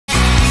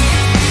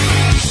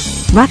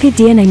Rapid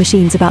DNA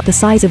machines about the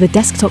size of a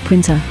desktop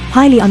printer,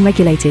 highly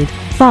unregulated,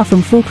 far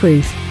from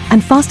foolproof,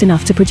 and fast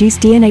enough to produce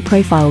DNA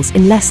profiles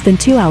in less than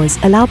 2 hours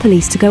allow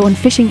police to go on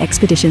fishing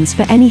expeditions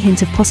for any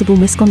hint of possible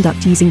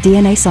misconduct using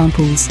DNA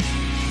samples.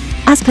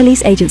 As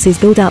police agencies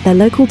build out their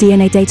local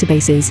DNA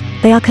databases,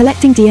 they are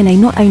collecting DNA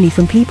not only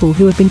from people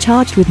who have been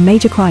charged with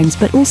major crimes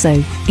but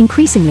also,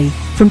 increasingly,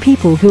 from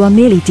people who are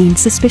merely deemed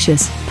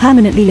suspicious,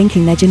 permanently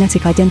linking their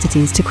genetic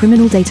identities to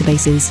criminal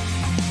databases.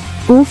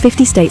 All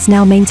 50 states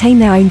now maintain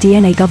their own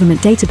DNA government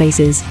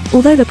databases,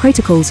 although the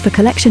protocols for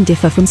collection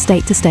differ from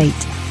state to state.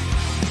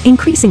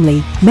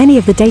 Increasingly, many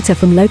of the data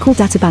from local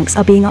databanks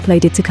are being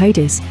uploaded to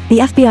CODIS, the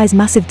FBI's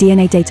massive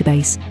DNA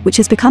database, which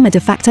has become a de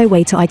facto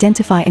way to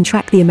identify and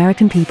track the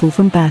American people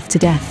from birth to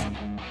death.